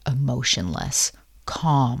was emotionless,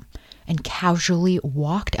 calm, and casually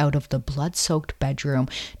walked out of the blood-soaked bedroom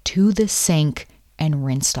to the sink and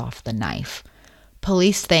rinsed off the knife.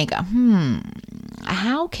 Police think,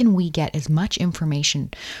 how can we get as much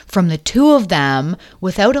information from the 2 of them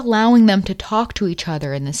without allowing them to talk to each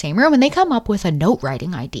other in the same room? And they come up with a note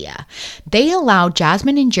writing idea. They allow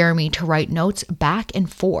Jasmine and Jeremy to write notes back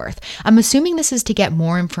and forth. I'm assuming this is to get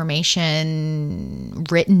more information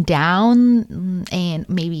written down and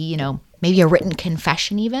maybe a written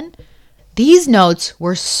confession even. These notes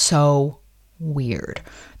were so weird.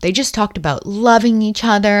 They just talked about loving each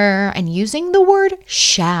other and using the word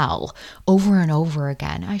shall over and over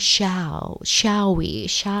again. I shall we,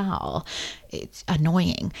 shall. It's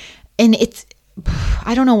annoying. And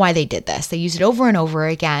I don't know why they did this. They used it over and over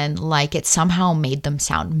again like it somehow made them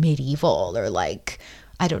sound medieval or like,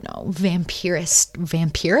 I don't know,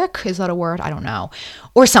 vampiric? Is that a word? I don't know.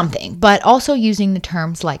 Or something. But also using the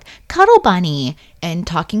terms like cuddle bunny and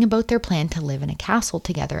talking about their plan to live in a castle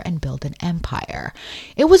together and build an empire.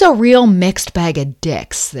 It was a real mixed bag of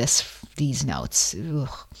dicks, these notes. Ugh.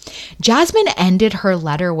 Jasmine ended her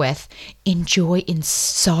letter with, "Enjoy in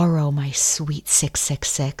sorrow, my sweet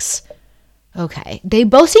 666. Okay, they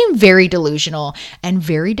both seem very delusional and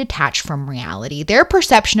very detached from reality. Their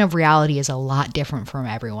perception of reality is a lot different from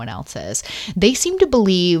everyone else's. They seem to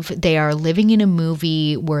believe they are living in a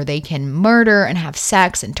movie where they can murder and have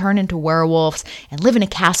sex and turn into werewolves and live in a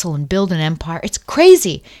castle and build an empire. It's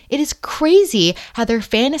crazy. It is crazy how their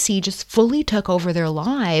fantasy just fully took over their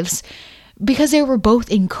lives because they were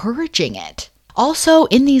both encouraging it. Also,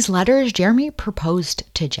 in these letters, Jeremy proposed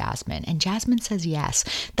to Jasmine, and Jasmine says yes.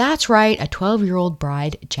 That's right, a 12-year-old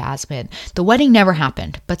bride, Jasmine. The wedding never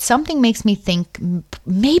happened, but something makes me think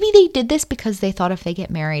maybe they did this because they thought if they get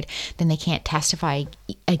married, then they can't testify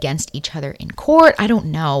against each other in court. I don't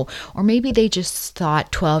know. Or maybe they just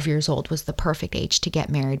thought 12 years old was the perfect age to get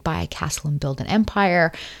married, buy a castle, and build an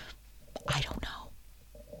empire. I don't know.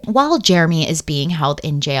 While Jeremy is being held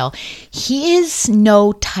in jail, he is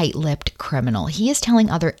no tight-lipped criminal. He is telling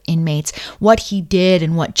other inmates what he did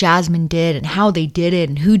and what Jasmine did and how they did it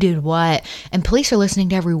and who did what. And police are listening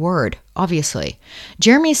to every word, obviously.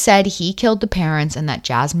 Jeremy said he killed the parents and that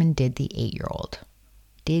Jasmine did the 8-year-old.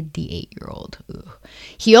 Ugh.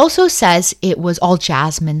 He also says it was all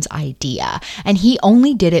Jasmine's idea and he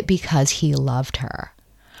only did it because he loved her.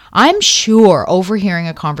 I'm sure overhearing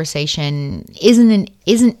a conversation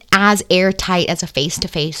isn't as airtight as a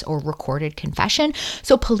face-to-face or recorded confession,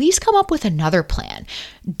 so police come up with another plan.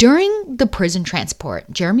 During the prison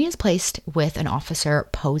transport, Jeremy is placed with an officer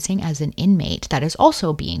posing as an inmate that is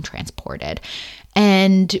also being transported.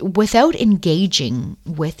 And without engaging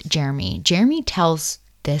with Jeremy, Jeremy tells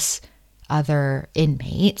this other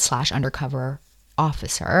inmate / undercover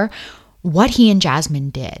officer what he and Jasmine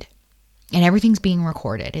did. And everything's being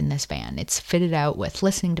recorded in this van. It's fitted out with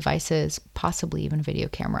listening devices, possibly even a video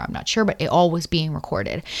camera. I'm not sure, but it all was being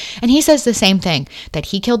recorded. And he says the same thing, that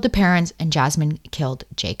he killed the parents and Jasmine killed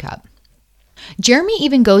Jacob. Jeremy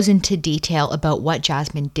even goes into detail about what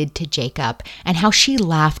Jasmine did to Jacob and how she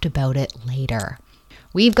laughed about it later.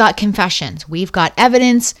 We've got confessions. We've got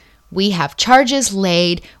evidence. We have charges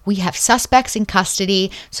laid. We have suspects in custody.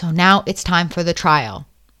 So now it's time for the trial.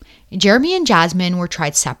 Jeremy and Jasmine were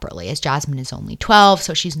tried separately, as Jasmine is only 12,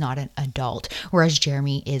 so she's not an adult, whereas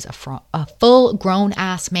Jeremy is a full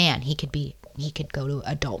grown-ass man. He could go to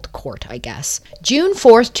adult court, I guess. June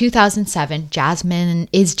 4th, 2007,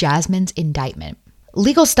 Jasmine's indictment.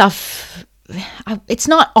 Legal stuff, it's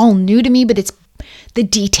not all new to me, but the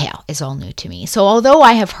detail is all new to me. So although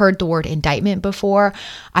I have heard the word indictment before,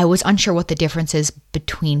 I was unsure what the difference is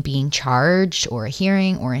between being charged or a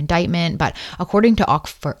hearing or indictment. But according to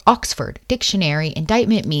Oxford Dictionary,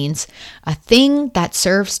 indictment means a thing that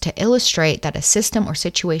serves to illustrate that a system or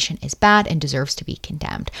situation is bad and deserves to be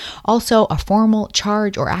condemned. Also, a formal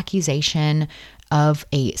charge or accusation of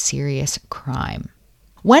a serious crime.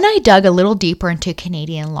 When I dug a little deeper into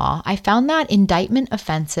Canadian law, I found that indictment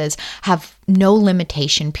offenses have no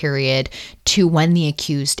limitation period to when the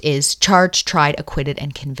accused is charged, tried, acquitted,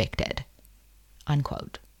 and convicted.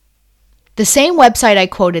 Unquote. The same website I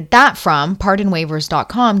quoted that from,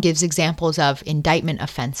 pardonwaivers.com, gives examples of indictment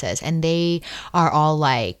offenses, and they are all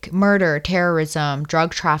like murder, terrorism,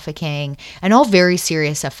 drug trafficking, and all very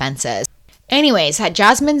serious offenses. Anyways, at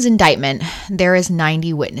Jasmine's indictment, there is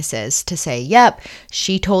 90 witnesses to say, yep,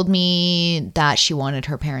 she told me that she wanted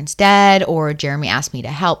her parents dead, or Jeremy asked me to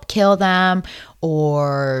help kill them,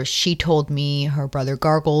 or she told me her brother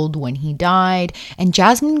gargled when he died. And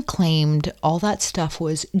Jasmine claimed all that stuff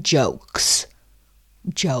was jokes.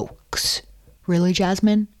 Jokes. Really,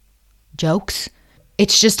 Jasmine? Jokes?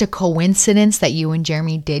 It's just a coincidence that you and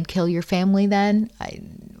Jeremy did kill your family then?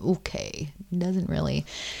 Okay. Doesn't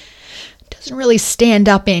really stand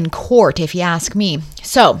up in court, if you ask me.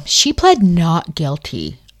 So she pled not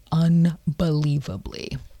guilty,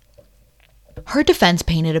 unbelievably. Her defense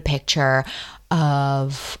painted a picture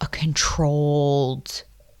of a controlled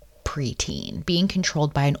preteen, being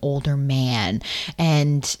controlled by an older man,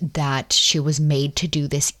 and that she was made to do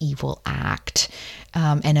this evil act.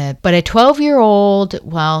 But a 12-year-old,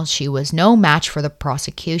 well, she was no match for the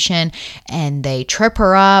prosecution, and they trip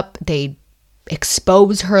her up, they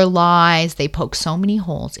expose her lies. They poke so many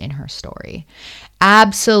holes in her story.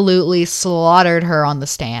 Absolutely slaughtered her on the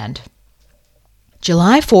stand.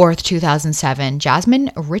 July 4th, 2007,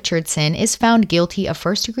 Jasmine Richardson is found guilty of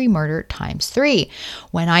first-degree murder ×3.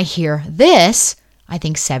 When I hear this, I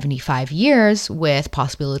think 75 years with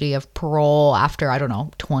possibility of parole after,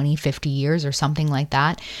 20, 50 years or something like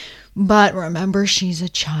that. But remember, she's a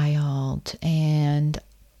child, and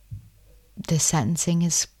the sentencing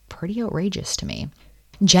is pretty outrageous to me.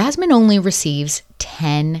 Jasmine only receives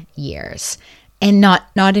 10 years and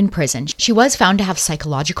not in prison. She was found to have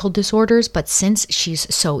psychological disorders, but since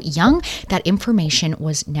she's so young, that information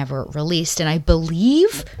was never released. And I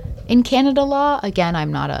believe in Canada law, again,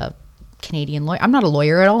 I'm not a Canadian lawyer. I'm not a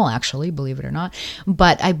lawyer at all, actually, believe it or not.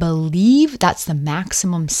 But I believe that's the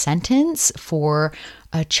maximum sentence for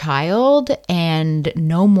a child, and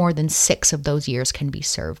no more than 6 of those years can be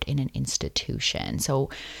served in an institution. So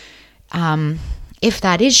if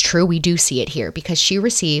that is true, we do see it here, because she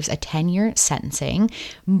receives a 10-year sentencing,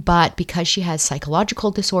 but because she has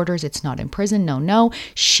psychological disorders, it's not in prison. No.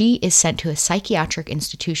 She is sent to a psychiatric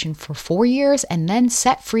institution for 4 years and then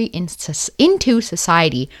set free into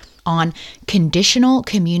society on conditional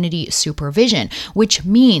community supervision, which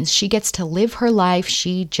means she gets to live her life.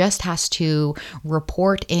 She just has to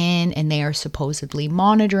report in, and they are supposedly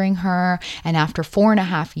monitoring her. And after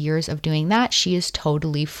 4.5 years of doing that, she is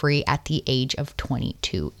totally free at the age of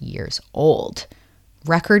 22 years old.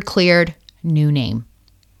 Record cleared, new name.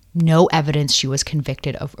 No evidence she was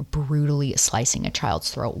convicted of brutally slicing a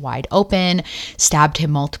child's throat wide open, stabbed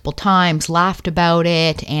him multiple times, laughed about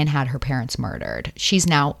it, and had her parents murdered. She's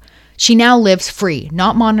now She now lives free,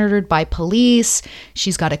 not monitored by police.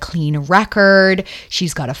 She's got a clean record.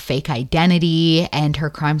 She's got a fake identity, and her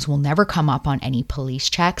crimes will never come up on any police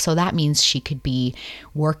check. So that means she could be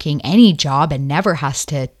working any job and never has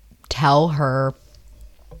to tell her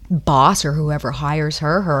boss or whoever hires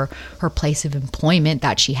her place of employment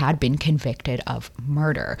that she had been convicted of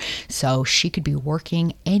murder. So she could be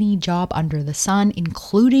working any job under the sun,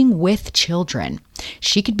 including with children.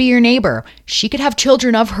 She could be your neighbor. She could have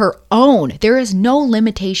children of her own. There is no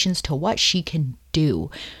limitations to what she can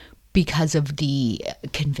do because of the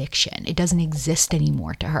conviction. It doesn't exist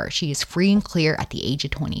anymore to her. She is free and clear at the age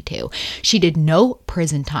of 22. She did no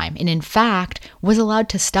prison time and in fact was allowed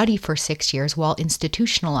to study for 6 years while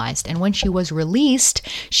institutionalized. And when she was released,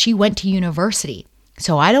 she went to university.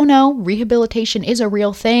 So I don't know, rehabilitation is a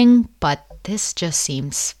real thing, but this just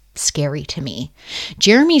seems scary to me.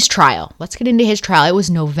 Jeremy's trial. Let's get into his trial. It was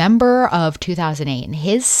November of 2008, and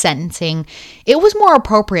his sentencing, it was more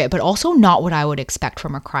appropriate, but also not what I would expect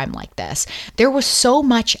from a crime like this. There was so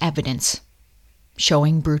much evidence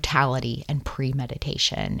showing brutality and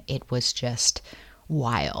premeditation. It was just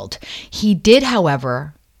wild. He did,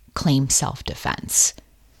 however, claim self-defense.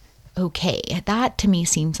 Okay, that to me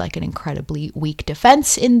seems like an incredibly weak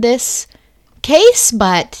defense in this case,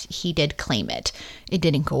 but he did claim it. It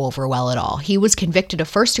didn't go over well at all. He was convicted of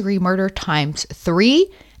first-degree murder times 3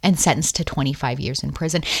 and sentenced to 25 years in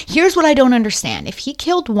prison. Here's what I don't understand. If he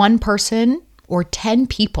killed one person or 10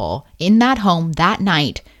 people in that home that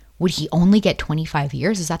night, would he only get 25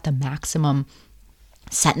 years? Is that the maximum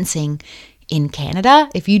sentencing in Canada?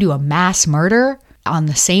 If you do a mass murder on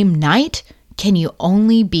the same night, can you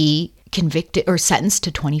only be convicted or sentenced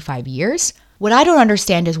to 25 years? What I don't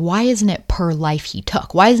understand is why isn't it per life he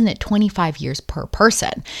took? Why isn't it 25 years per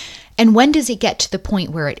person? And when does it get to the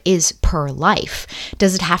point where it is per life?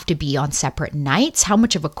 Does it have to be on separate nights? How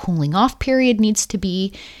much of a cooling off period needs to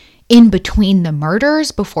be in between the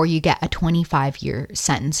murders before you get a 25-year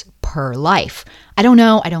sentence per life? I don't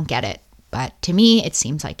know. I don't get it. But to me, it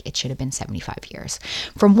seems like it should have been 75 years.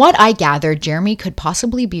 From what I gathered, Jeremy could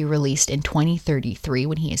possibly be released in 2033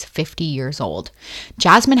 when he is 50 years old.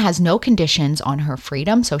 Jasmine has no conditions on her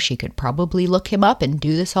freedom, so she could probably look him up and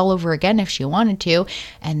do this all over again if she wanted to.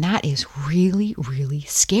 And that is really, really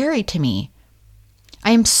scary to me.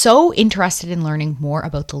 I am so interested in learning more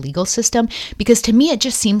about the legal system because to me it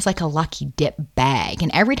just seems like a lucky dip bag.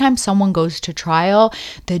 And every time someone goes to trial,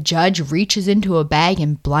 the judge reaches into a bag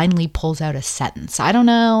and blindly pulls out a sentence. I don't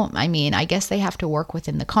know. I mean, I guess they have to work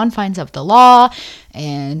within the confines of the law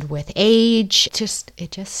and with age. It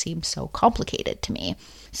just seems so complicated to me.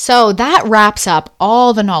 So that wraps up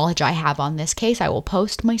all the knowledge I have on this case. I will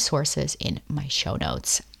post my sources in my show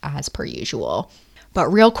notes as per usual. But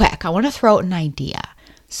real quick, I want to throw out an idea.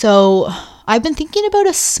 So I've been thinking about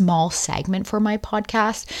a small segment for my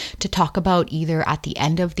podcast to talk about either at the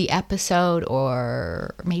end of the episode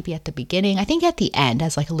or maybe at the beginning. I think at the end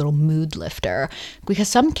as like a little mood lifter because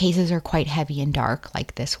some cases are quite heavy and dark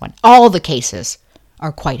like this one. All the cases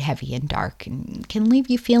are quite heavy and dark and can leave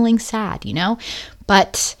you feeling sad, you know?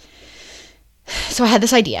 But so I had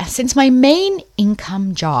this idea. Since my main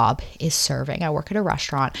income job is serving, I work at a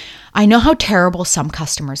restaurant, I know how terrible some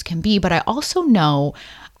customers can be, but I also know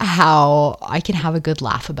how I can have a good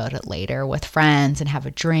laugh about it later with friends and have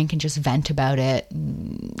a drink and just vent about it,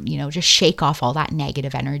 you know, just shake off all that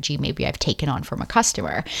negative energy maybe I've taken on from a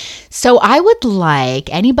customer. So I would like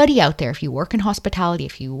anybody out there, if you work in hospitality,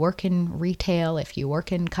 if you work in retail, if you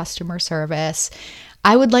work in customer service,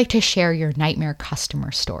 I would like to share your nightmare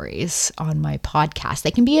customer stories on my podcast. They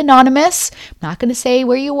can be anonymous. I'm not going to say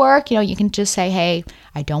where you work. You know, you can just say, hey,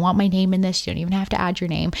 I don't want my name in this. You don't even have to add your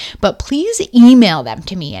name. But please email them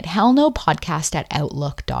to me at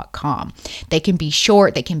hellnopodcast@outlook.com. They can be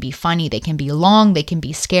short. They can be funny. They can be long. They can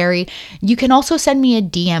be scary. You can also send me a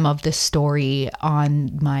DM of this story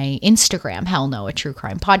on my Instagram, Hell No, a True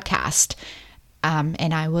Crime Podcast.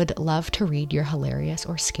 And I would love to read your hilarious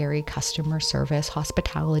or scary customer service,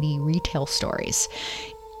 hospitality, retail stories.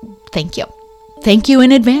 Thank you. Thank you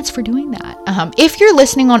in advance for doing that. If you're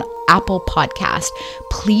listening on Apple Podcast,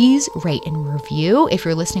 please rate and review. If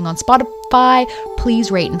you're listening on Spotify, please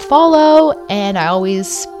rate and follow. And I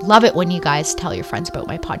always love it when you guys tell your friends about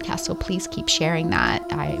my podcast. So please keep sharing that.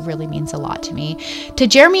 It really means a lot to me. To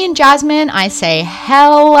Jeremy and Jasmine, I say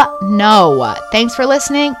hell no. Thanks for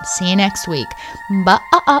listening. See you next week. Bye.